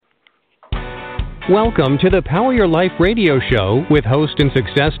Welcome to the Power Your Life radio show with host and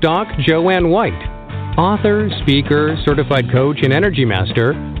success doc Joanne White. Author, speaker, certified coach, and energy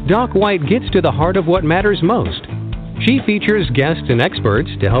master, Doc White gets to the heart of what matters most. She features guests and experts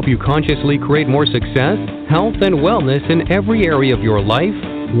to help you consciously create more success, health, and wellness in every area of your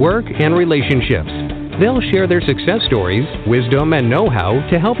life, work, and relationships. They'll share their success stories, wisdom, and know-how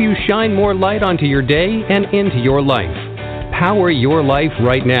to help you shine more light onto your day and into your life. Power your life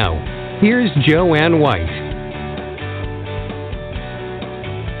right now. Here's Joanne White.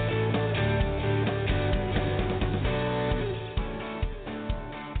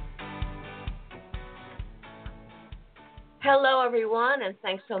 Hello, everyone, and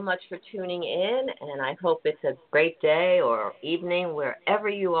thanks so much for tuning in. And I hope it's a great day or evening wherever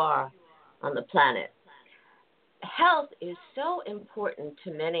you are on the planet. Health is so important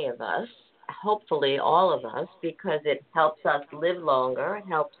to many of us, hopefully all of us, because it helps us live longer. It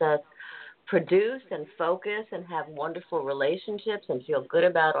helps us produce and focus and have wonderful relationships and feel good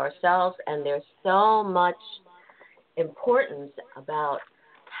about ourselves. And there's so much importance about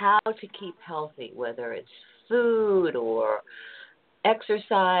how to keep healthy, whether it's food or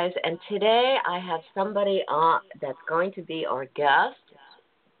exercise. And today I have somebody on that's going to be our guest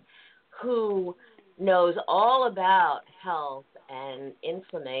who knows all about health and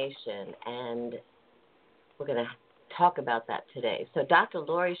inflammation, and we're going to talk about that today. So Dr.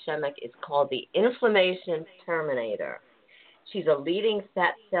 Lori Shemek is called the Inflammation Terminator. She's a leading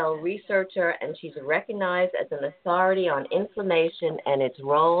fat cell researcher, and she's recognized as an authority on inflammation and its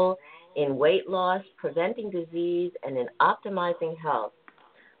role in weight loss, preventing disease, and in optimizing health.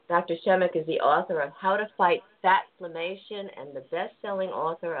 Dr. Shemek is the author of How to Fight Fatflammation and the best-selling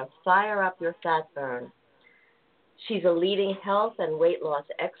author of Fire Up Your Fat Burn. She's a leading health and weight loss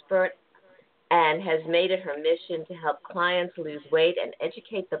expert and has made it her mission to help clients lose weight and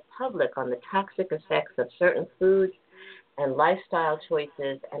educate the public on the toxic effects of certain foods and lifestyle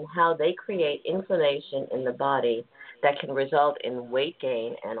choices and how they create inflammation in the body that can result in weight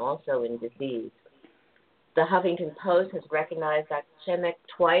gain and also in disease. The Huffington Post has recognized Dr. Shemek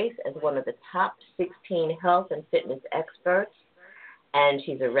twice as one of the top 16 health and fitness experts, and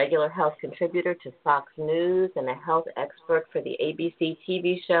she's a regular health contributor to Fox News and a health expert for the ABC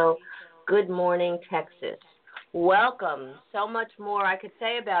TV show Good Morning Texas. Welcome. So much more I could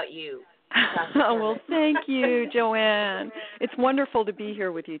say about you. Well, thank you, Joanne. It's wonderful to be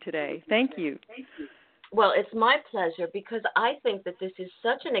here with you today. Thank you. Well, it's my pleasure because I think that this is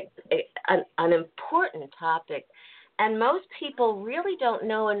such an important topic, and most people really don't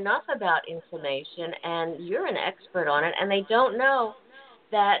know enough about inflammation, and you're an expert on it, and they don't know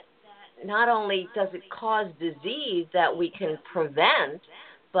that not only does it cause disease that we can prevent,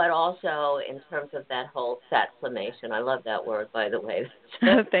 but also in terms of that whole fatflammation. I love that word, by the way.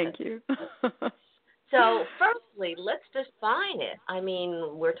 Thank you. So, firstly, let's define it. I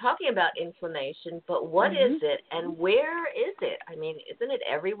mean, we're talking about inflammation, but what is it and where is it? I mean, isn't it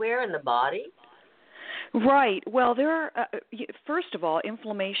everywhere in the body? Right. Well, first of all,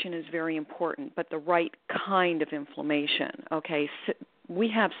 inflammation is very important, but the right kind of inflammation, okay? We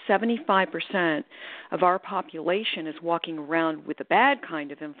have 75% of our population is walking around with the bad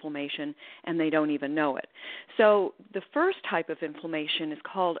kind of inflammation, and they don't even know it. So the first type of inflammation is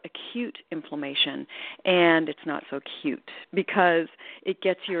called acute inflammation, and it's not so cute because it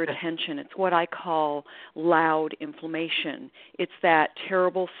gets your attention. It's what I call loud inflammation. It's that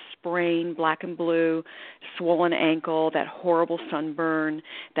terrible sprain, black and blue, swollen ankle, that horrible sunburn,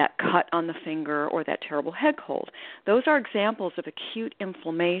 that cut on the finger, or that terrible head cold. Those are examples of acute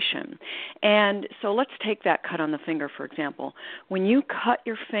inflammation. And so let's take that cut on the finger, for example. When you cut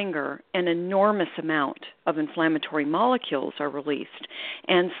your finger, an enormous amount of inflammatory molecules are released.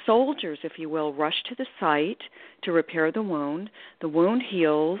 And soldiers, if you will, rush to the site to repair the wound. The wound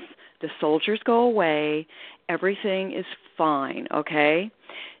heals. The soldiers go away. Everything is fine, okay?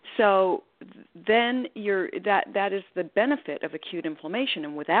 So then that is the benefit of acute inflammation,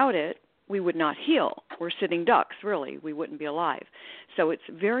 and without it, we would not heal. We're sitting ducks, really. We wouldn't be alive. So it's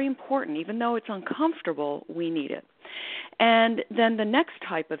very important. Even though it's uncomfortable, we need it. And then the next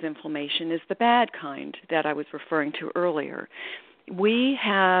type of inflammation is the bad kind that I was referring to earlier. We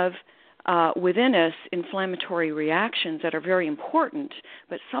have within us inflammatory reactions that are very important,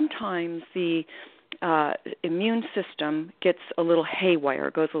 but sometimes the immune system gets a little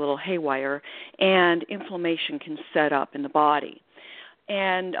haywire, goes a little haywire, and inflammation can set up in the body.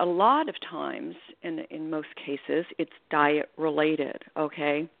 And a lot of times, in most cases, it's diet-related,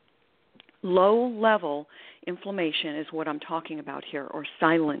 okay? Low-level inflammation is what I'm talking about here, or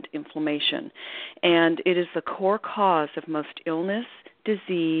silent inflammation. And it is the core cause of most illness,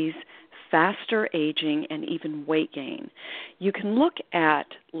 disease, faster aging, and even weight gain. You can look at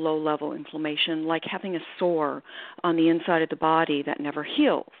low-level inflammation like having a sore on the inside of the body that never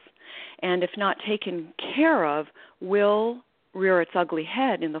heals, and if not taken care of, will rear its ugly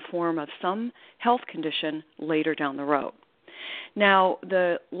head in the form of some health condition later down the road. Now,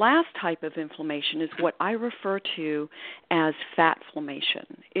 the last type of inflammation is what I refer to as fatflammation.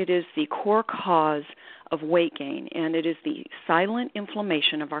 It is the core cause of weight gain, and it is the silent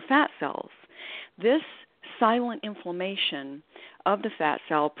inflammation of our fat cells. This silent inflammation of the fat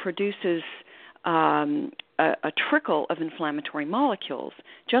cell produces a trickle of inflammatory molecules,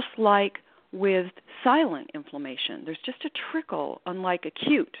 just like with silent inflammation. There's just a trickle, unlike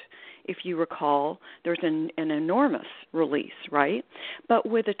acute. If you recall, there's an enormous release, right? But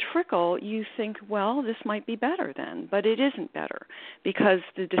with a trickle, you think, well, this might be better then, but it isn't better, because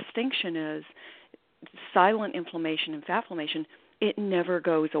the distinction is silent inflammation and fatflammation, it never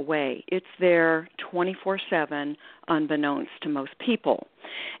goes away. It's there 24/7, unbeknownst to most people.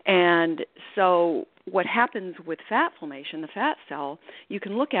 And so what happens with fatflammation, the fat cell, you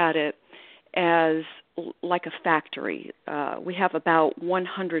can look at it as like a factory. We have about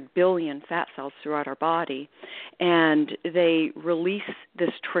 100 billion fat cells throughout our body, and they release this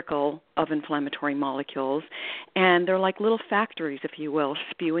trickle of inflammatory molecules, and they're like little factories, if you will,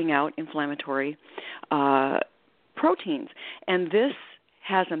 spewing out inflammatory proteins. And this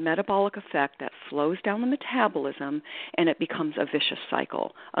has a metabolic effect that slows down the metabolism, and it becomes a vicious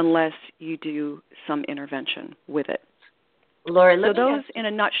cycle unless you do some intervention with it. Lori, so those, in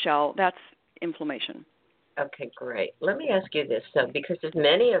a nutshell, that's inflammation. Okay, great. Let me ask you this, so because as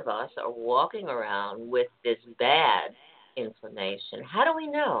many of us are walking around with this bad inflammation, how do we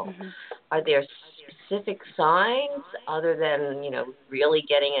know? Mm-hmm. Are there specific signs other than, really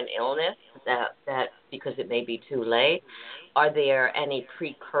getting an illness that because it may be too late? Are there any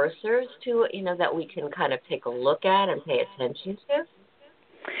precursors to, that we can kind of take a look at and pay attention to?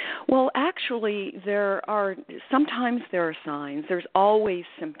 Well, actually, sometimes there are signs. There's always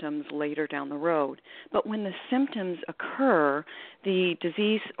symptoms later down the road. But when the symptoms occur, the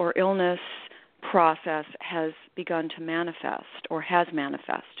disease or illness process has begun to manifest or has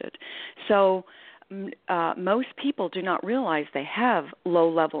manifested. So most people do not realize they have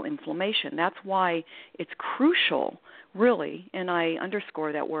low-level inflammation. That's why it's crucial, really, and I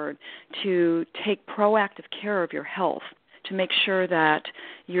underscore that word, to take proactive care of your health, to make sure that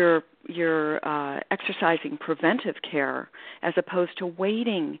you're exercising preventive care as opposed to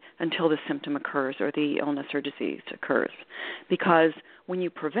waiting until the symptom occurs or the illness or disease occurs. Because when you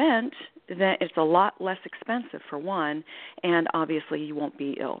prevent, then it's a lot less expensive, for one, and obviously you won't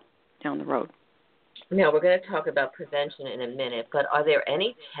be ill down the road. Now, we're going to talk about prevention in a minute, but are there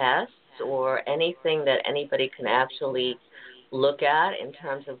any tests or anything that anybody can actually look at in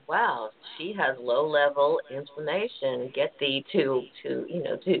terms of, wow, she has low-level inflammation, get thee to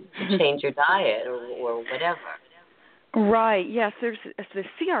change your diet or whatever? Right, yes. There's the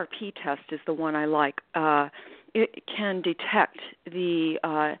CRP test is the one I like. It can detect there's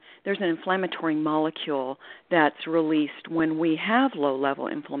an inflammatory molecule that's released when we have low-level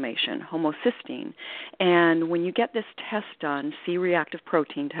inflammation, homocysteine. And when you get this test done, C-reactive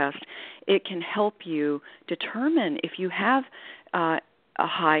protein test, it can help you determine if you have an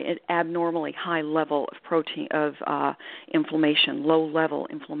abnormally high level of protein of inflammation, low-level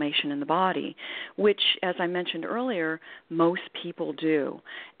inflammation in the body, which, as I mentioned earlier, most people do.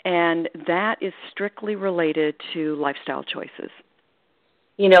 And that is strictly related to lifestyle choices.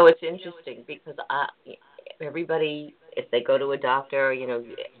 It's interesting because everybody, if they go to a doctor,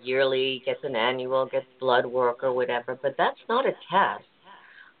 yearly, gets an annual, gets blood work or whatever, but that's not a test.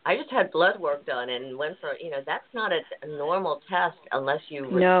 I just had blood work done and went for, that's not a normal test unless you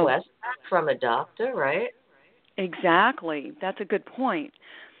request that from a doctor, right? Exactly. That's a good point,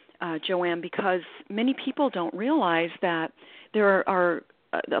 Joanne, because many people don't realize that there are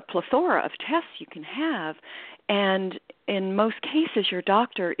a plethora of tests you can have, and in most cases your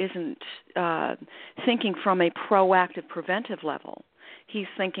doctor isn't thinking from a proactive preventive level. He's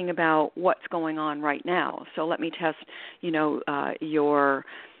thinking about what's going on right now. So let me test,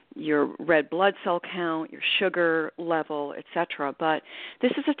 your red blood cell count, your sugar level, etc. But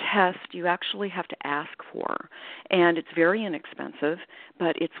this is a test you actually have to ask for, and it's very inexpensive,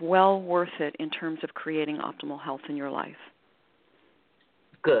 but it's well worth it in terms of creating optimal health in your life.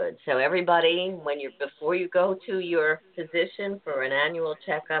 Good. So everybody, before you go to your physician for an annual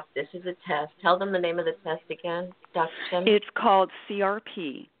checkup, this is a test. Tell them the name of the test again, Dr. Shemek. It's called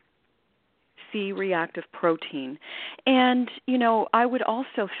CRP. C-reactive protein. And, I would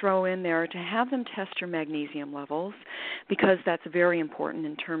also throw in there to have them test your magnesium levels, because that's very important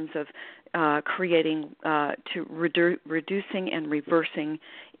in terms of reducing and reversing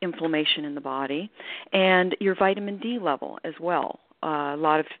inflammation in the body, and your vitamin D level as well. A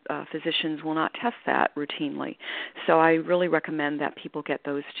lot of physicians will not test that routinely. So I really recommend that people get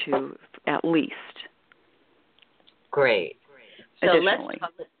those two at least. Great. So additionally.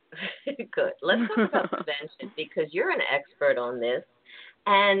 Let's talk about prevention, because you're an expert on this.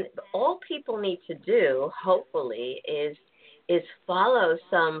 And all people need to do, hopefully, is follow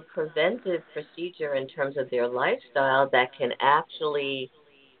some preventive procedure in terms of their lifestyle that can actually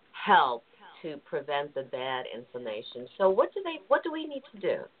help to prevent the bad inflammation. So what do we need to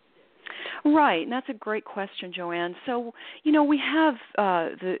do? Right, and that's a great question, Joanne. So, we have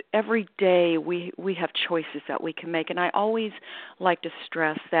every day we have choices that we can make, and I always like to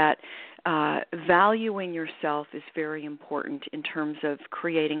stress that valuing yourself is very important in terms of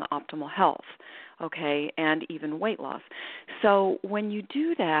creating optimal health, okay, and even weight loss. So when you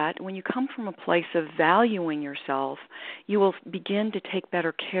do that, when you come from a place of valuing yourself, you will begin to take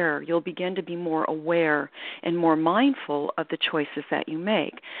better care. You'll begin to be more aware and more mindful of the choices that you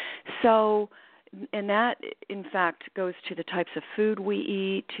make. So, and that, in fact, goes to the types of food we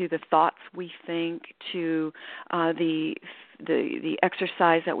eat, to the thoughts we think, to the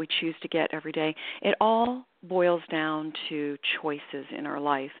exercise that we choose to get every day. It all boils down to choices in our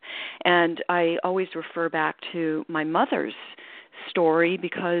life. And I always refer back to my mother's story,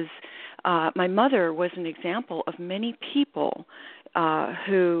 because my mother was an example of many people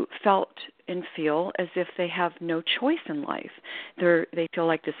who felt and feel as if they have no choice in life. They feel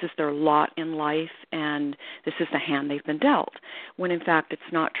like this is their lot in life and this is the hand they've been dealt, when in fact it's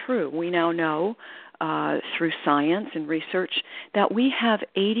not true. We now know through science and research that we have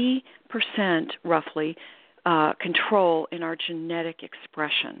 80% roughly control in our genetic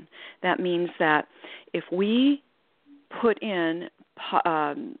expression. That means that if we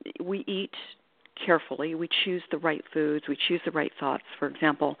we eat carefully, we choose the right foods, we choose the right thoughts, for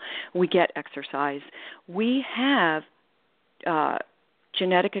example, we get exercise, we have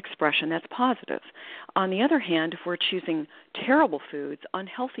genetic expression that's positive. On the other hand, if we're choosing terrible foods,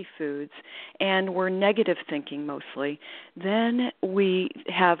 unhealthy foods, and we're negative thinking mostly, then we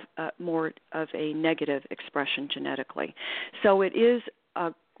have more of a negative expression genetically. So it is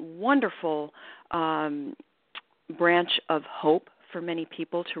a wonderful branch of hope for many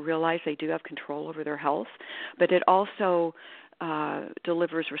people to realize they do have control over their health, but it also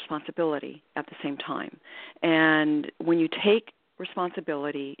delivers responsibility at the same time. And when you take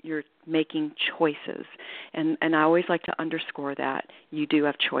responsibility, you're making choices. And I always like to underscore that you do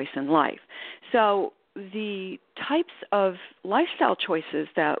have choice in life. So the types of lifestyle choices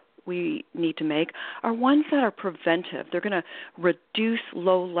that we need to make are ones that are preventive. They're going to reduce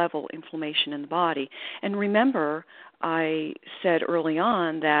low-level inflammation in the body. And remember, I said early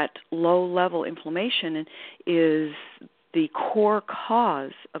on that low-level inflammation is the core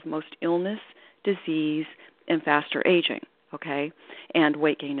cause of most illness, disease, and faster aging, okay, and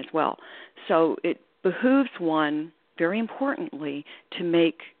weight gain as well. So it behooves one, very importantly, to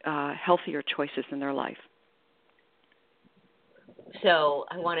make healthier choices in their life. So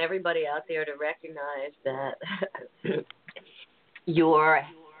I want everybody out there to recognize that your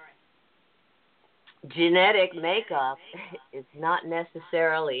genetic makeup is not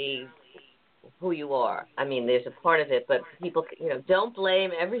necessarily who you are. I mean, there's a part of it, but people, don't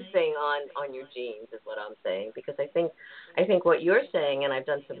blame everything on your genes is what I'm saying, because I think what you're saying, and I've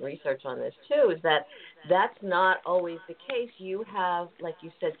done some research on this too, is that that's not always the case. You have, like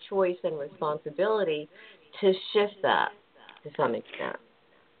you said, choice and responsibility to shift that to some extent.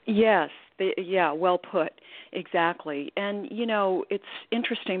 Yes, well put, exactly. And, it's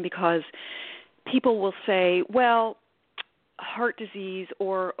interesting because people will say, well, heart disease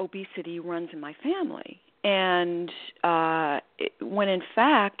or obesity runs in my family. And when in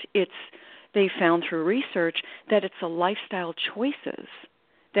fact they found through research that it's a lifestyle choices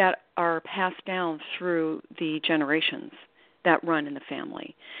that are passed down through the generations that run in the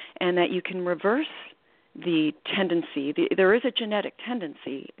family, and that you can reverse the tendency. There is a genetic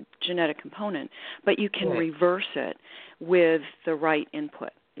tendency, genetic component, but you can reverse it with the right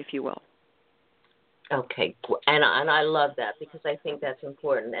input, if you will. Okay, and I love that, because I think that's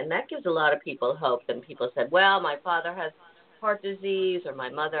important, and that gives a lot of people hope. And people said, well, my father has heart disease, or my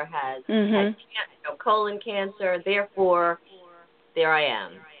mother has colon cancer, therefore there I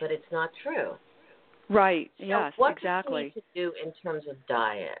am. But it's not true. Right, So yes, what exactly. do we need to do in terms of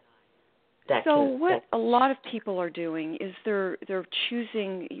diet? So what a lot of people are doing is they're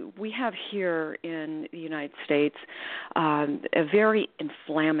choosing. We have here in the United States a very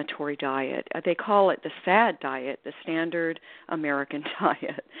inflammatory diet. They call it the SAD diet, the Standard American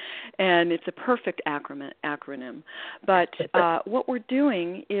Diet, and it's a perfect acronym. But what we're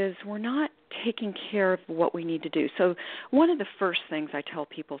doing is we're not taking care of what we need to do. So one of the first things I tell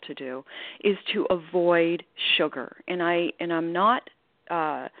people to do is to avoid sugar, and I'm not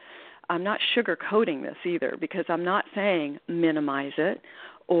sugarcoating this either, because I'm not saying minimize it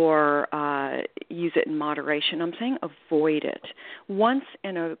or use it in moderation. I'm saying avoid it. Once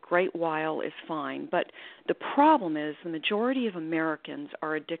in a great while is fine, but the problem is the majority of Americans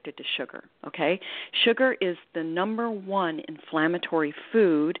are addicted to sugar, okay? Sugar is the number one inflammatory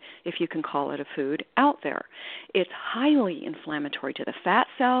food, if you can call it a food, out there. It's highly inflammatory to the fat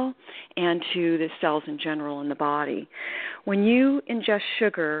cell and to the cells in general in the body. When you ingest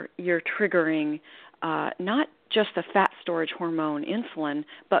sugar, you're triggering not just the fat storage hormone insulin,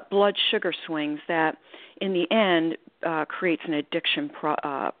 but blood sugar swings that in the end creates an addiction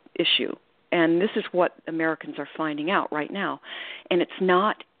issue. And this is what Americans are finding out right now. And it's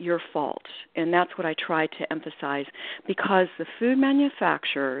not your fault. And that's what I try to emphasize, because the food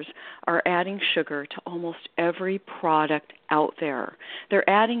manufacturers are adding sugar to almost every product out there. They're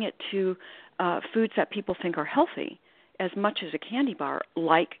adding it to foods that people think are healthy, as much as a candy bar,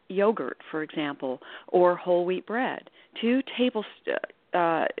 like yogurt, for example, or whole wheat bread.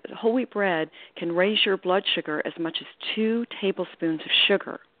 Whole wheat bread can raise your blood sugar as much as 2 tablespoons of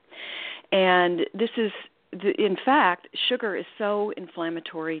sugar. And this is, in fact, sugar is so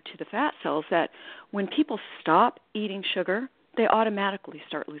inflammatory to the fat cells that when people stop eating sugar, they automatically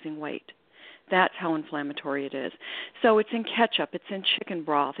start losing weight. That's how inflammatory it is. So it's in ketchup, it's in chicken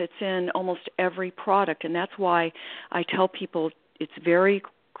broth, it's in almost every product, and that's why I tell people it's very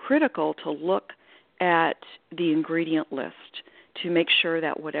critical to look at the ingredient list to make sure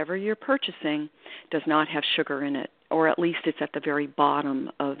that whatever you're purchasing does not have sugar in it, or at least it's at the very bottom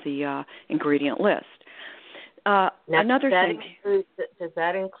of the ingredient list. Another thing. Does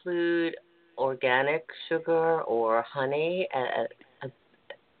that include organic sugar or honey?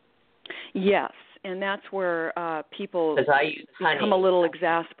 Yes, and that's where people become a little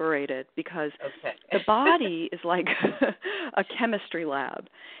exasperated, because the body is like a chemistry lab,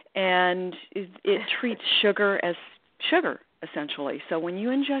 and it treats sugar as sugar, essentially. So when you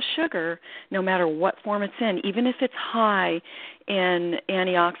ingest sugar, no matter what form it's in, even if it's high in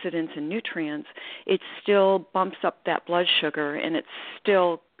antioxidants and nutrients, it still bumps up that blood sugar, and it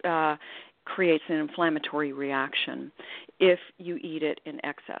still creates an inflammatory reaction if you eat it in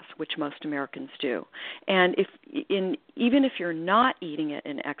excess, which most Americans do. And even if you're not eating it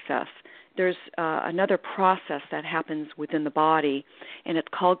in excess, there's another process that happens within the body, and it's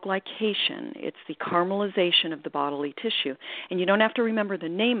called glycation. It's the caramelization of the bodily tissue. And you don't have to remember the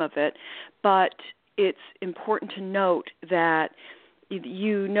name of it, but it's important to note that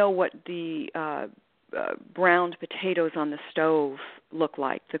you know what the browned potatoes on the stove look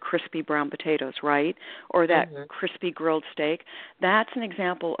like, the crispy brown potatoes, right? Or that crispy grilled steak. That's an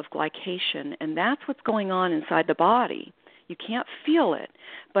example of glycation, and that's what's going on inside the body. You can't feel it,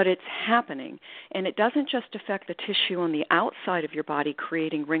 but it's happening. And it doesn't just affect the tissue on the outside of your body,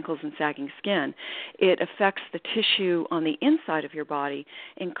 creating wrinkles and sagging skin. It affects the tissue on the inside of your body,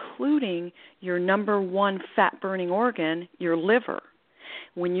 including your number one fat-burning organ, your liver.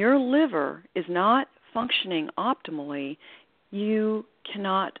 When your liver is not functioning optimally, you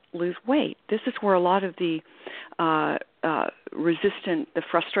cannot lose weight. This is where a lot of the the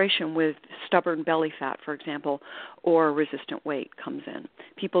frustration with stubborn belly fat, for example, or resistant weight comes in.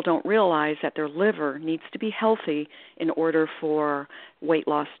 People don't realize that their liver needs to be healthy in order for weight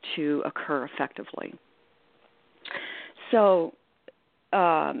loss to occur effectively. So,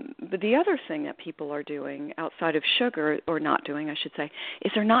 but the other thing that people are doing outside of sugar, or not doing, I should say,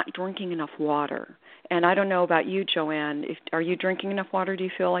 is they're not drinking enough water. And I don't know about you, Joanne. Are you drinking enough water? Do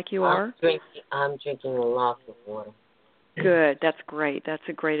you feel like you are? I'm drinking lots of water. Good. That's great. That's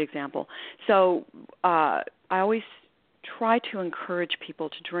a great example. So I always try to encourage people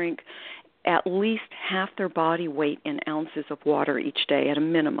to drink at least half their body weight in ounces of water each day at a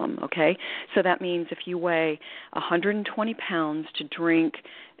minimum, okay? So that means if you weigh 120 pounds, to drink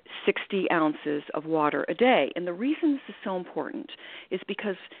 60 ounces of water a day. And the reason this is so important is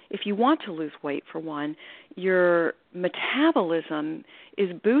because if you want to lose weight, for one, your metabolism is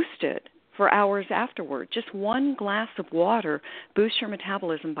boosted for hours afterward. Just one glass of water boosts your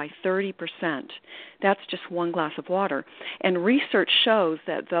metabolism by 30%. That's just one glass of water. And research shows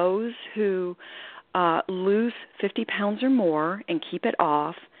that those who lose 50 pounds or more and keep it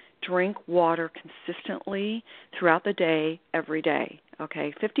off drink water consistently throughout the day, every day.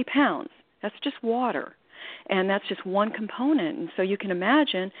 Okay, 50 pounds, that's just water. And that's just one component. And so you can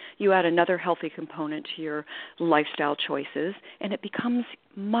imagine you add another healthy component to your lifestyle choices, and it becomes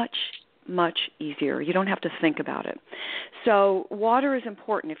much easier. You don't have to think about it. So water is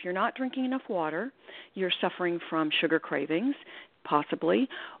important. If you're not drinking enough water, you're suffering from sugar cravings, possibly,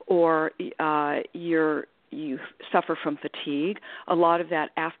 or you suffer from fatigue. A lot of that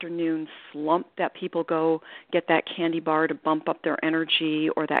afternoon slump that people go get that candy bar to bump up their energy,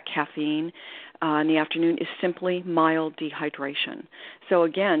 or that caffeine in the afternoon, is simply mild dehydration. So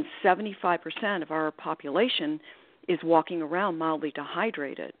again, 75% of our population is walking around mildly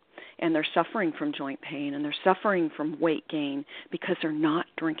dehydrated, and they're suffering from joint pain, and they're suffering from weight gain because they're not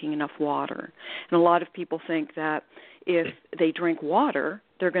drinking enough water. And a lot of people think that if they drink water,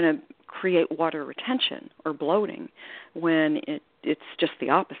 they're going to create water retention or bloating, when it's just the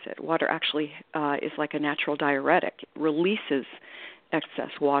opposite. Water actually is like a natural diuretic. It releases excess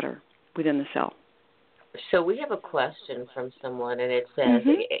water within the cell. So we have a question from someone, and it says,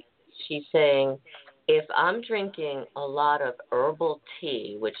 she's saying, if I'm drinking a lot of herbal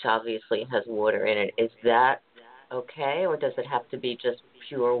tea, which obviously has water in it, is that okay, or does it have to be just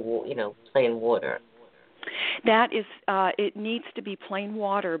pure, plain water? That is, it needs to be plain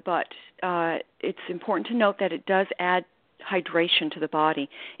water, but it's important to note that it does add hydration to the body.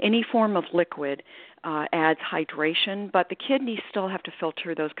 Any form of liquid adds hydration, but the kidneys still have to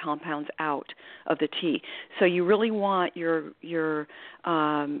filter those compounds out of the tea. So you really want you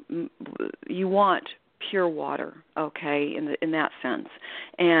want pure water, okay, in that sense.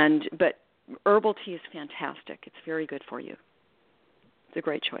 But herbal tea is fantastic. It's very good for you. It's a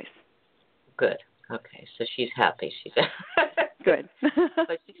great choice. Good. Okay, so she's happy. She's good.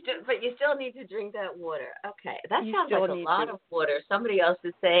 but you still need to drink that water. Okay, that sounds like a lot of water. Somebody else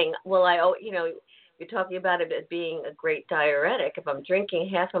is saying, well, you're talking about it being a great diuretic. If I'm drinking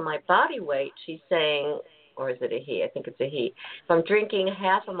half of my body weight, she's saying, or is it a he? I think it's a he. If I'm drinking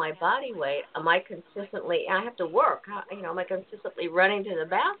half of my body weight, am I consistently? I have to work. Am I consistently running to the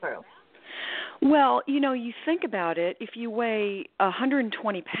bathroom? Well, you think about it. If you weigh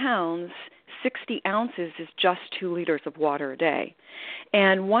 120 pounds, 60 ounces is just 2 liters of water a day.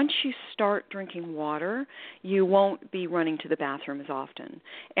 And once you start drinking water, you won't be running to the bathroom as often.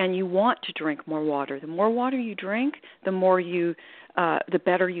 And you want to drink more water. The more water you drink, the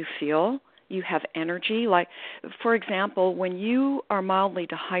better you feel. You have energy. Like, for example, when you are mildly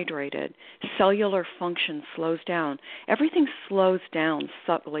dehydrated, cellular function slows down. Everything slows down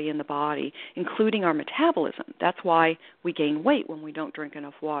subtly in the body, including our metabolism. That's why we gain weight when we don't drink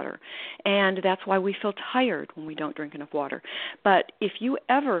enough water. And that's why we feel tired when we don't drink enough water. But if you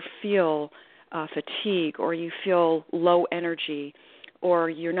ever feel fatigue, or you feel low energy, or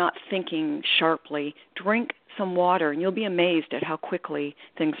you're not thinking sharply, drink some water, and you'll be amazed at how quickly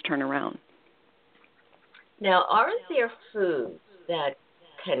things turn around. Now, aren't there foods that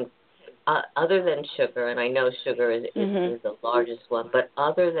can, other than sugar, and I know sugar is the largest one, but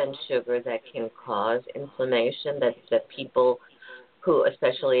other than sugar, that can cause inflammation, that people who,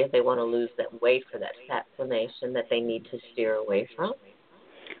 especially if they want to lose that weight for that fatflammation, that they need to steer away from?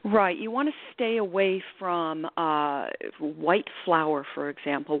 Right. You want to stay away from white flour, for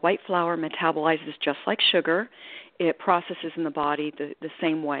example. White flour metabolizes just like sugar. It processes in the body the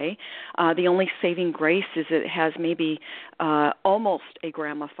same way. The only saving grace is it has maybe almost a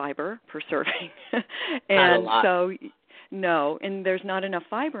gram of fiber per serving. And not a lot. So, no, and there's not enough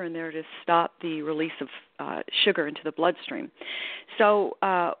fiber in there to stop the release of sugar into the bloodstream. So,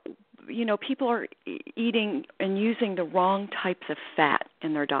 people are eating and using the wrong types of fat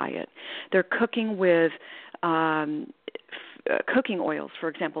in their diet. They're cooking with cooking oils, for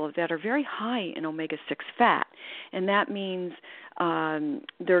example, that are very high in omega-6 fat, and that means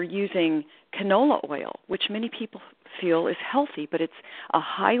they're using canola oil, which many people feel is healthy, but it's a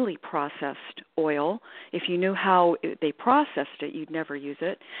highly processed oil. If you knew how they processed it, you'd never use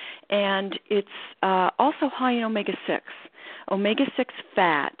it. And it's also high in omega-6. Omega-6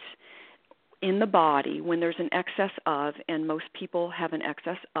 fat in the body, when there's an excess of, and most people have an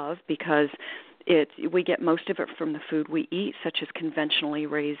excess of because we get most of it from the food we eat, such as conventionally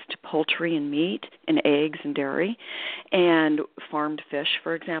raised poultry and meat and eggs and dairy and farmed fish,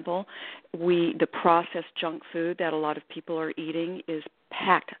 for example. The processed junk food that a lot of people are eating is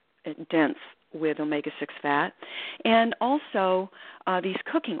packed dense with omega-6 fat, and also these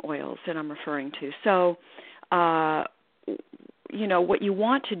cooking oils that I'm referring to. So, what you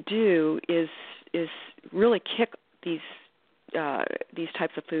want to do is really kick these these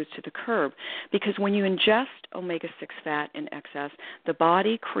types of foods to the curb, because when you ingest omega-6 fat in excess, the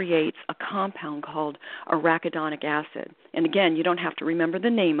body creates a compound called arachidonic acid. And again, you don't have to remember the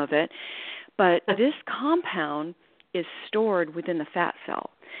name of it, but this compound is stored within the fat cell.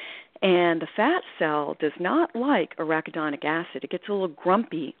 And the fat cell does not like arachidonic acid. It gets a little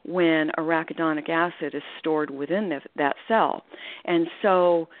grumpy when arachidonic acid is stored within that cell. And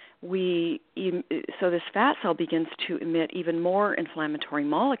so this fat cell begins to emit even more inflammatory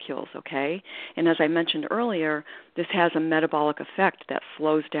molecules, okay? And as I mentioned earlier, this has a metabolic effect that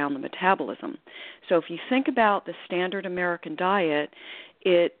slows down the metabolism. So if you think about the standard American diet,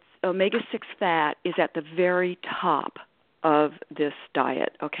 omega-6 fat is at the very top of this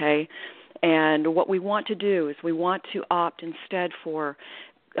diet, okay? And what we want to do is we want to opt instead for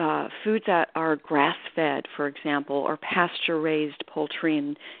foods that are grass-fed, for example, or pasture-raised poultry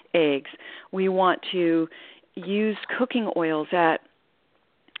and eggs. We want to use cooking oils that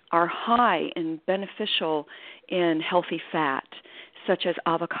are high and beneficial in healthy fat, such as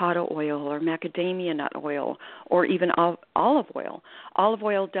avocado oil or macadamia nut oil or even olive oil. Olive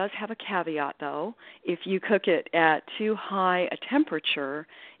oil does have a caveat, though. If you cook it at too high a temperature,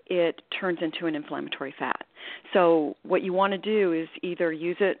 it turns into an inflammatory fat. So what you want to do is either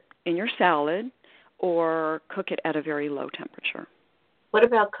use it in your salad or cook it at a very low temperature. What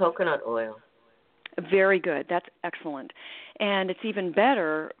about coconut oil? Very good. That's excellent. And it's even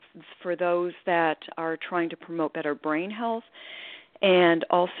better for those that are trying to promote better brain health and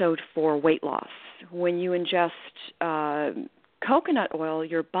also for weight loss. When you ingest coconut oil,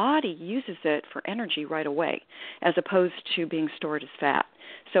 your body uses it for energy right away, as opposed to being stored as fat.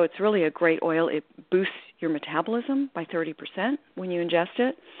 So it's really a great oil. It boosts your metabolism by 30% when you ingest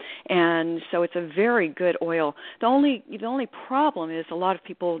it, and so it's a very good oil. The only problem is a lot of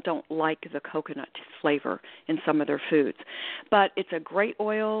people don't like the coconut flavor in some of their foods, but it's a great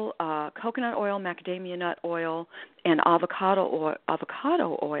oil. Coconut oil, macadamia nut oil, and avocado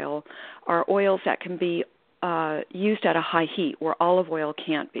oil are oils that can be used at a high heat where olive oil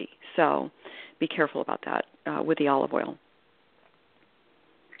can't be. So be careful about that with the olive oil.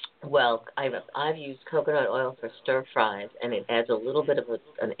 Well, I've used coconut oil for stir fries, and it adds a little bit of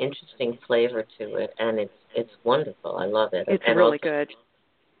an interesting flavor to it, and it's wonderful. I love it. It's and really also, good.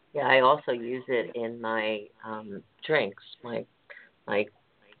 Yeah, I also use it in my drinks, my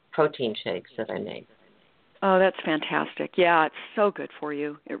protein shakes that I make. Oh, that's fantastic. Yeah, it's so good for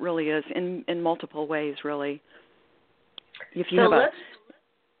you. It really is in multiple ways, really. If you go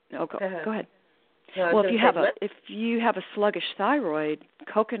ahead. No, well, if you have a sluggish thyroid,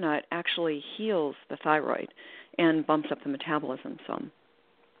 coconut actually heals the thyroid and bumps up the metabolism some.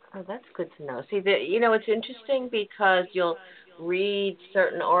 Oh, that's good to know. See, it's interesting because you'll read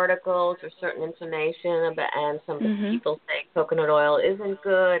certain articles or certain information about, and some people say coconut oil isn't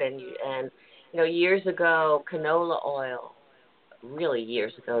good, and years ago, canola oil. Really,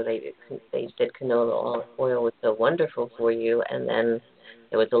 years ago, they said canola oil was so wonderful for you, and then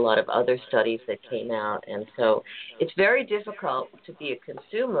there was a lot of other studies that came out, and so it's very difficult to be a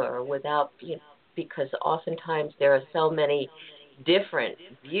consumer without, because oftentimes there are so many different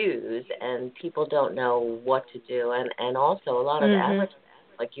views, and people don't know what to do, and also a lot of advertising,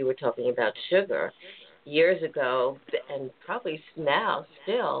 like you were talking about sugar. Years ago, and probably now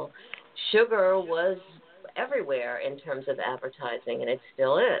still, sugar was everywhere in terms of advertising, and it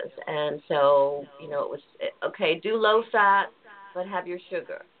still is. And so, it was, okay, do low fat, but have your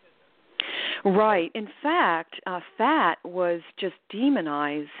sugar. Right. In fact, fat was just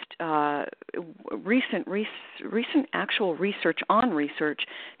demonized. Recent actual research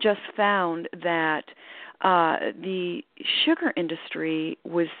just found that the sugar industry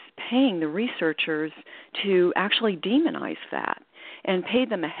was paying the researchers to actually demonize fat, and paid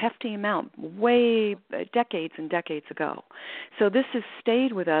them a hefty amount decades and decades ago. So this has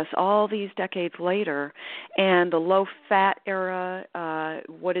stayed with us all these decades later. And the low-fat era,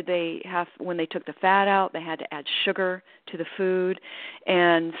 what did they have when they took the fat out? They had to add sugar to the food.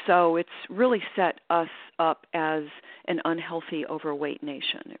 And so it's really set us up as an unhealthy, overweight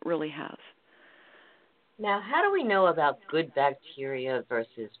nation. It really has. Now, how do we know about good bacteria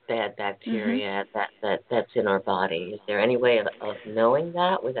versus bad bacteria that's in our body? Is there any way of knowing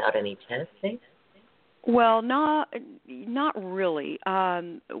that without any testing? Well, not really.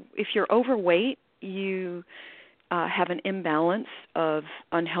 If you're overweight, you have an imbalance of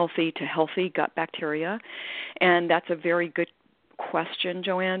unhealthy to healthy gut bacteria, and that's a very good question,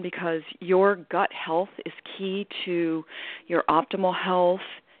 Joanne, because your gut health is key to your optimal health,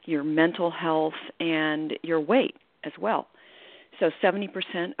 your mental health, and your weight as well. So 70%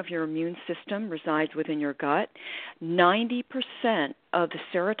 of your immune system resides within your gut. 90% of the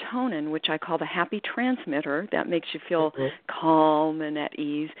serotonin, which I call the happy transmitter, that makes you feel calm and at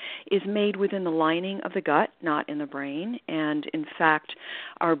ease, is made within the lining of the gut, not in the brain. And in fact,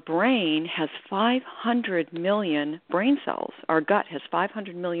 our brain has 500 million brain cells. Our gut has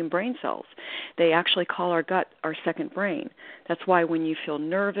 500 million brain cells. They actually call our gut our second brain. That's why when you feel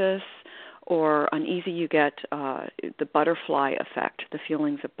nervous or uneasy, you get the butterfly effect, the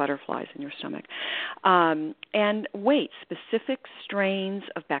feelings of butterflies in your stomach. And weight, specific strains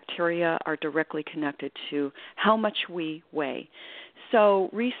of bacteria are directly connected to how much we weigh. So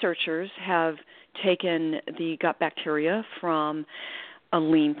researchers have taken the gut bacteria from a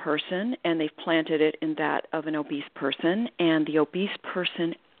lean person, and they've planted it in that of an obese person, and the obese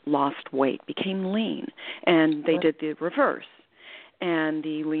person lost weight, became lean, and they did the reverse, and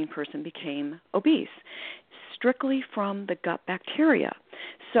the lean person became obese, strictly from the gut bacteria.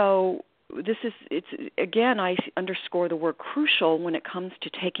 So again, I underscore the word crucial when it comes to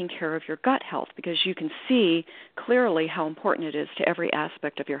taking care of your gut health, because you can see clearly how important it is to every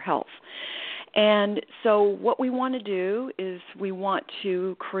aspect of your health. And so what we want to do is we want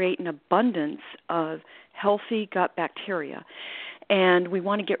to create an abundance of healthy gut bacteria. And we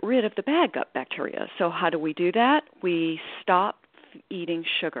want to get rid of the bad gut bacteria. So how do we do that? We stop eating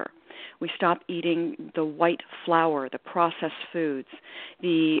sugar. We stop eating the white flour, the processed foods,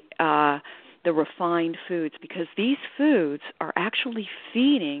 the refined foods, because these foods are actually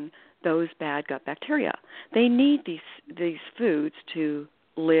feeding those bad gut bacteria. They need these foods to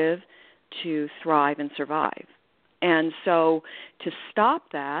live, to thrive, and survive. And so to stop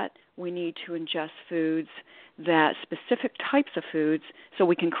that, we need to ingest foods, that specific types of foods, so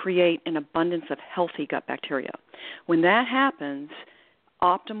we can create an abundance of healthy gut bacteria. When that happens,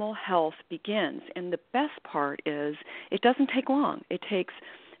 optimal health begins. And the best part is it doesn't take long. It takes,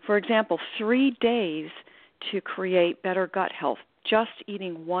 for example, 3 days to create better gut health, just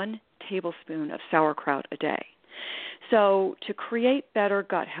eating 1 tablespoon of sauerkraut a day. So to create better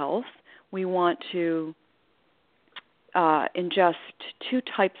gut health, we want to ingest 2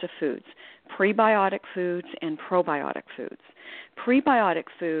 types of foods: prebiotic foods and probiotic foods. Prebiotic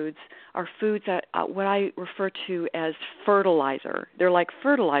foods are foods that what I refer to as fertilizer. They're like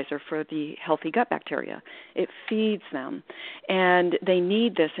fertilizer for the healthy gut bacteria. It feeds them, and they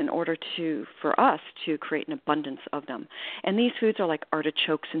need this in order for us to create an abundance of them. And these foods are like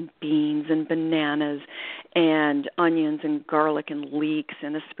artichokes and beans and bananas and onions and garlic and leeks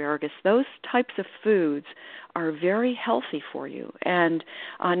and asparagus. Those types of foods are very healthy for you. And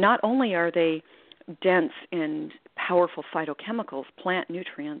not only are they dense in powerful phytochemicals, plant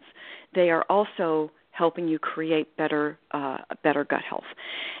nutrients, they are also helping you create better gut health.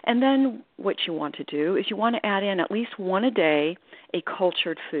 And then what you want to do is you want to add in at least 1 a day a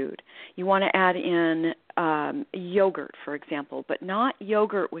cultured food. You want to add in yogurt, for example, but not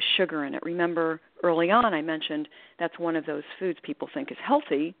yogurt with sugar in it. Remember, early on I mentioned that's one of those foods people think is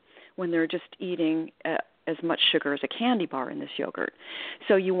healthy when they're just eating as much sugar as a candy bar in this yogurt.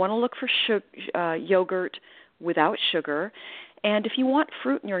 So you want to look for yogurt without sugar. And if you want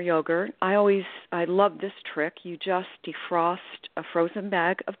fruit in your yogurt, I love this trick. You just defrost a frozen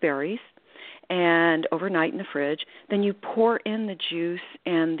bag of berries and overnight in the fridge. Then you pour in the juice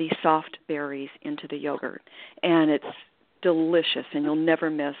and the soft berries into the yogurt. And it's delicious, and you'll never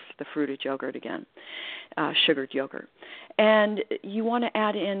miss the fruited yogurt again, sugared yogurt. And you want to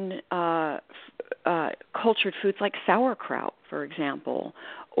add in cultured foods like sauerkraut, for example,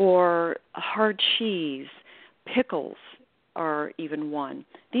 or hard cheese, pickles are even one.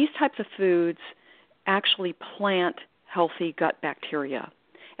 These types of foods actually plant healthy gut bacteria.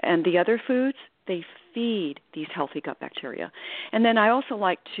 And the other foods, they feed these healthy gut bacteria. And then I also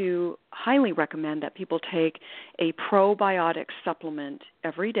like to highly recommend that people take a probiotic supplement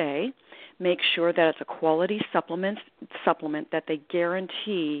every day. Make sure that it's a quality supplement that they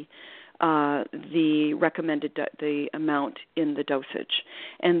guarantee the recommended the amount in the dosage,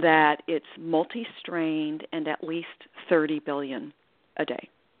 and that it's multi-strained and at least 30 billion a day.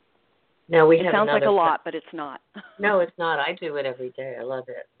 Now it sounds like a lot, but it's not. No, it's not. I do it every day. I love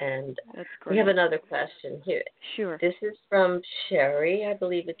it. And that's great. We have another question here. Sure. This is from Sherry. I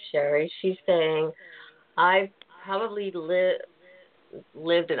believe it's Sherry. She's saying, I've probably lived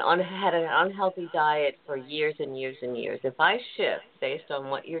had an unhealthy diet for years and years and years. If I shift based on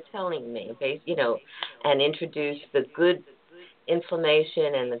what you're telling me, and introduce the good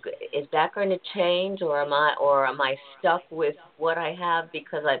inflammation and is that going to change, or am I stuck with what I have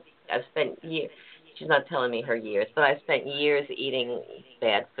because I've spent years? She's not telling me her years, but I've spent years eating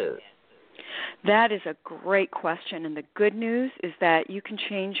bad food. That is a great question, and the good news is that you can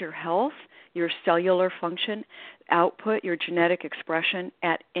change your health, your cellular function, output, your genetic expression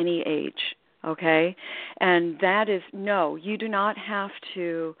at any age, okay? And that is, no, you do not have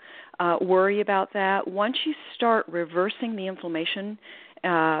to worry about that. Once you start reversing the inflammation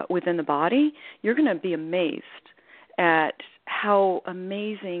within the body, you're going to be amazed at how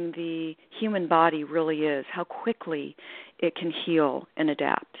amazing the human body really is, how quickly it can heal and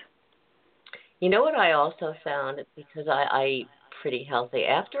adapt. You know what I also found, because I eat pretty healthy.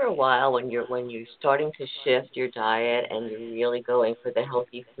 After a while, when you're starting to shift your diet and you're really going for the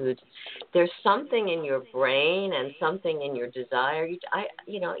healthy foods, there's something in your brain and something in your desire.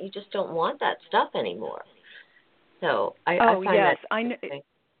 You just don't want that stuff anymore. So I find yes, that. I know.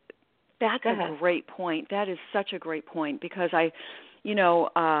 That's a great point. That is such a great point, because I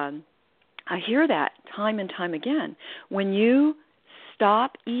hear that time and time again. When you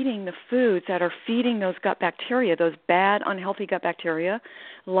stop eating the foods that are feeding those gut bacteria, those bad, unhealthy gut bacteria,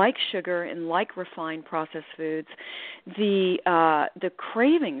 like sugar and like refined processed foods, the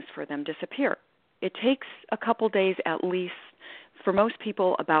cravings for them disappear. It takes a couple days at least. For most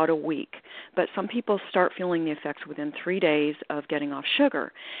people, about a week. But some people start feeling the effects within 3 days of getting off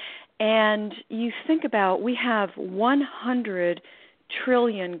sugar. And you think about, we have 100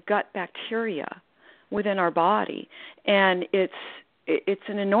 trillion gut bacteria within our body, and it's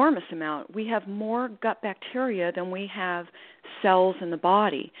an enormous amount. We have more gut bacteria than we have cells in the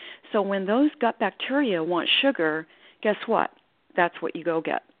body. So when those gut bacteria want sugar, guess what? That's what you go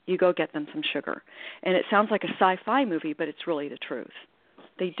get. You go get them some sugar. And it sounds like a sci-fi movie, but it's really the truth.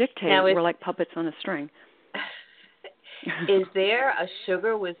 They dictate. We're like puppets on a string. Is there a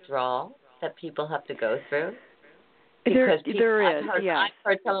sugar withdrawal that people have to go through? There is, yes. I've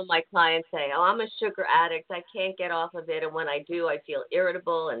heard some of my clients say, I'm a sugar addict. I can't get off of it. And when I do, I feel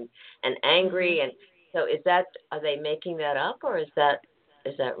irritable and angry. Mm-hmm. And so are they making that up, or is that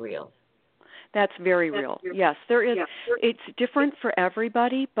real? That's very real. Yes, there is. It's different for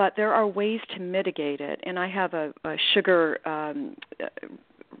everybody, but there are ways to mitigate it. And I have a sugar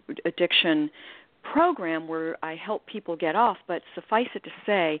addiction program where I help people get off, but suffice it to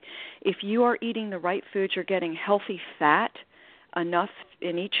say, if you are eating the right foods, you're getting healthy fat, enough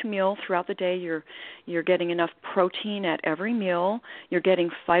in each meal throughout the day, you're getting enough protein at every meal, you're getting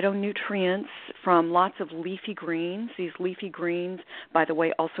phytonutrients from lots of leafy greens. These leafy greens, by the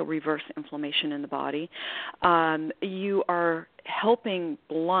way, also reverse inflammation in the body. You are helping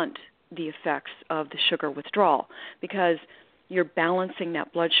blunt the effects of the sugar withdrawal, because you're balancing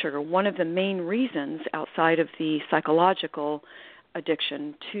that blood sugar. One of the main reasons outside of the psychological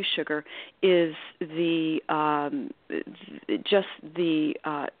addiction to sugar is the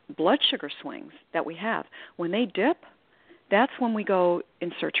blood sugar swings that we have. When they dip, that's when we go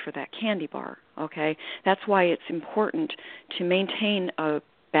in search for that candy bar, okay? That's why it's important to maintain a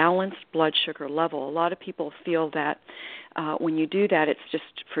balanced blood sugar level. A lot of people feel that when you do that, it's just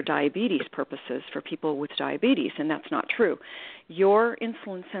for diabetes purposes, for people with diabetes, and that's not true. Your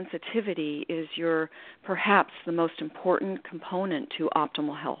insulin sensitivity is perhaps the most important component to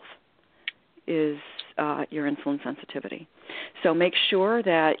optimal health, is your insulin sensitivity. So make sure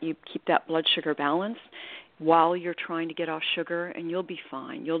that you keep that blood sugar balanced while you're trying to get off sugar, and you'll be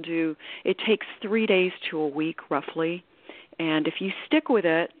fine. It takes 3 days to a week, roughly, and if you stick with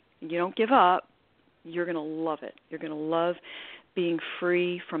it, you don't give up, you're going to love it. You're going to love being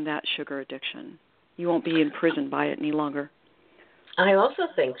free from that sugar addiction. You won't be imprisoned by it any longer. I also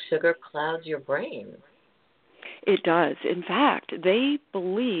think sugar clouds your brain. It does. In fact, they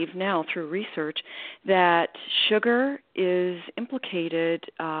believe now through research that sugar is implicated,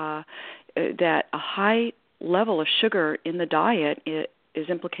 that a high level of sugar in the diet is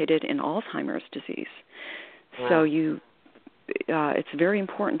implicated in Alzheimer's disease. Wow. So it's very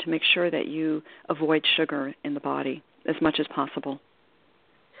important to make sure that you avoid sugar in the body as much as possible.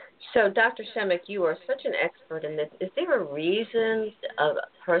 So, Dr. Shemek, you are such an expert in this. Is there a reason, a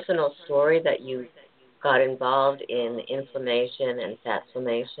personal story that you got involved in inflammation and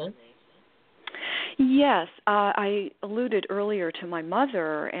fatflammation? Yes, I alluded earlier to my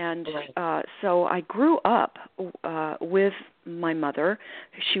mother, and so I grew up with my mother.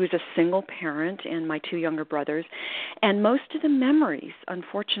 She was a single parent and my two younger brothers, and most of the memories,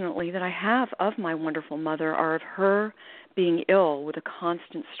 unfortunately, that I have of my wonderful mother are of her being ill with a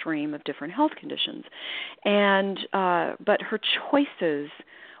constant stream of different health conditions. And but her choices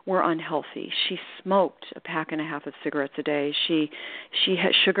were unhealthy. She smoked a pack and a half of cigarettes a day. She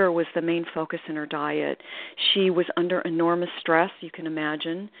had sugar was the main focus in her diet. She was under enormous stress, you can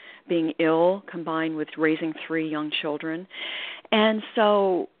imagine, being ill combined with raising 3 young children. And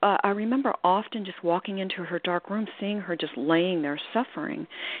so I remember often just walking into her dark room, seeing her just laying there suffering.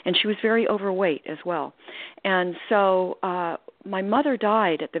 And she was very overweight as well. And so my mother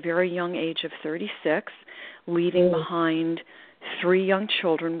died at the very young age of 36, leaving behind 3 young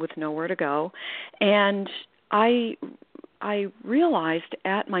children with nowhere to go. And I realized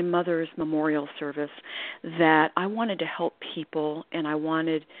at my mother's memorial service that I wanted to help people, and I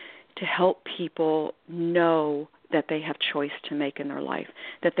wanted to help people know that they have choice to make in their life,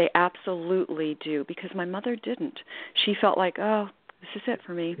 that they absolutely do, because my mother didn't. She felt like, oh, this is it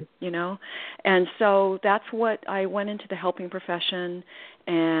for me, you know? And so that's what I went into the helping profession,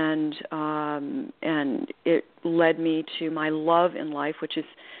 and it led me to my love in life, which has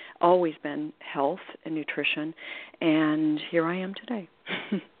always been health and nutrition, and here I am today.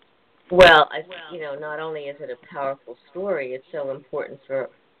 Well, not only is it a powerful story, it's so important for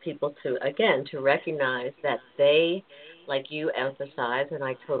people to recognize that they, like you emphasize, and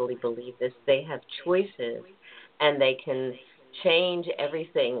I totally believe this, they have choices, and they can change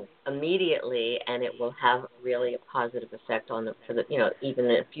everything immediately, and it will have really a positive effect on them for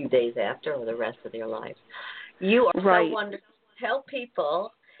even a few days after or the rest of their lives. You are so wonderful. Tell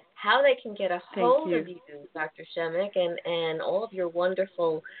people how they can get a hold of you, Dr. Shemek, and all of your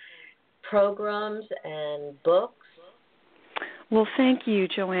wonderful programs and books. Well, thank you,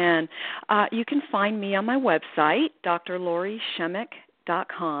 Joanne. You can find me on my website,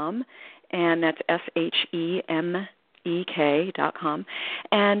 drloryshemek.com, and that's SHEMEK.com.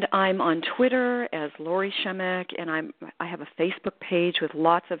 And I'm on Twitter as Lori Shemek, and I have a Facebook page with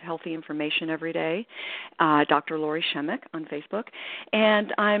lots of healthy information every day, Dr. Lori Shemek on Facebook.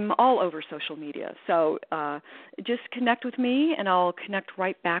 And I'm all over social media. So just connect with me, and I'll connect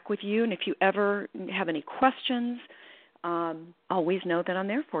right back with you. And if you ever have any questions, always know that I'm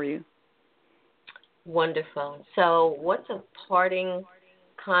there for you. Wonderful. So what's a parting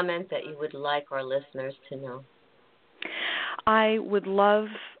comment that you would like our listeners to know? I would love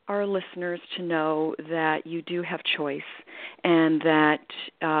our listeners to know that you do have choice, and that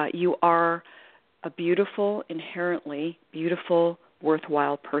you are a beautiful, inherently beautiful,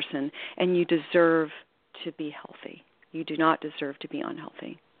 worthwhile person, and you deserve to be healthy. You do not deserve to be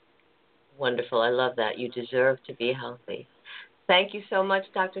unhealthy. Wonderful. I love that. You deserve to be healthy. Thank you so much,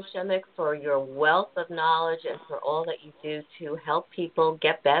 Dr. Shemek, for your wealth of knowledge and for all that you do to help people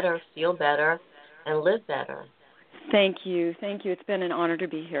get better, feel better, and live better. Thank you. Thank you. It's been an honor to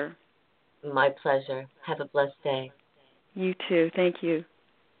be here. My pleasure. Have a blessed day. You too. Thank you.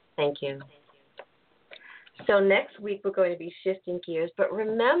 Thank you. So next week we're going to be shifting gears, but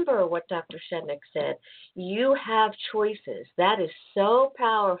remember what Dr. Shemek said. You have choices. That is so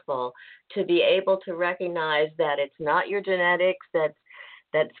powerful, to be able to recognize that it's not your genetics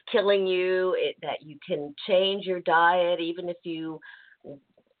that's killing you, that you can change your diet. Even if you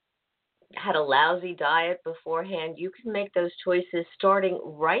had a lousy diet beforehand, you can make those choices starting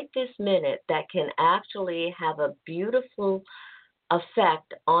right this minute that can actually have a beautiful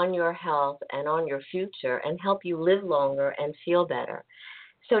effect on your health and on your future and help you live longer and feel better.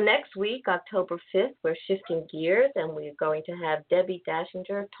 So next week, October 5th, we're shifting gears, and we're going to have Debbie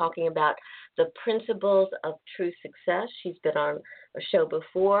Dashinger talking about the principles of true success. She's been on a show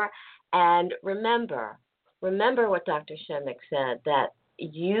before. And remember what Dr. Shemek said, that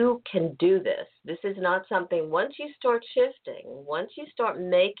you can do this. This is not something, once you start shifting, once you start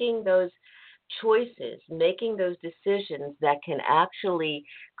making those choices, making those decisions that can actually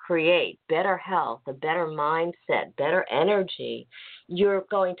create better health, a better mindset, better energy, you're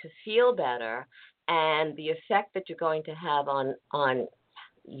going to feel better, and the effect that you're going to have on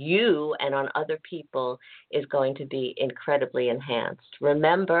you and on other people is going to be incredibly enhanced.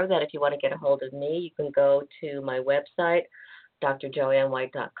 Remember that if you want to get a hold of me, you can go to my website,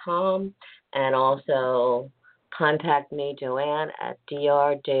 drjoannewhite.com, and also contact me, Joanne, at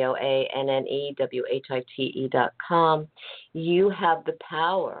drjoannewhite.com. You have the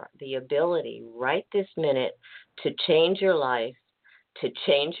power, the ability right this minute to change your life, to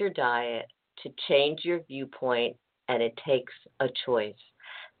change your diet, to change your viewpoint, and it takes a choice.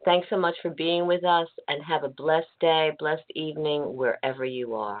 Thanks so much for being with us, and have a blessed day, blessed evening, wherever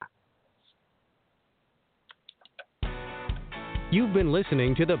you are. You've been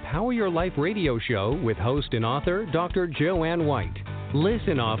listening to the Power Your Life radio show with host and author Dr. Joanne White.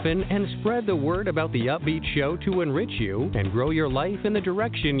 Listen often and spread the word about the upbeat show to enrich you and grow your life in the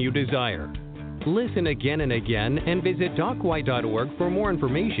direction you desire. Listen again and again and visit DocWhite.org for more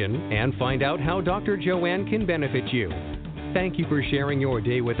information and find out how Dr. Joanne can benefit you. Thank you for sharing your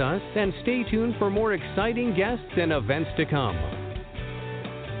day with us, and stay tuned for more exciting guests and events to come.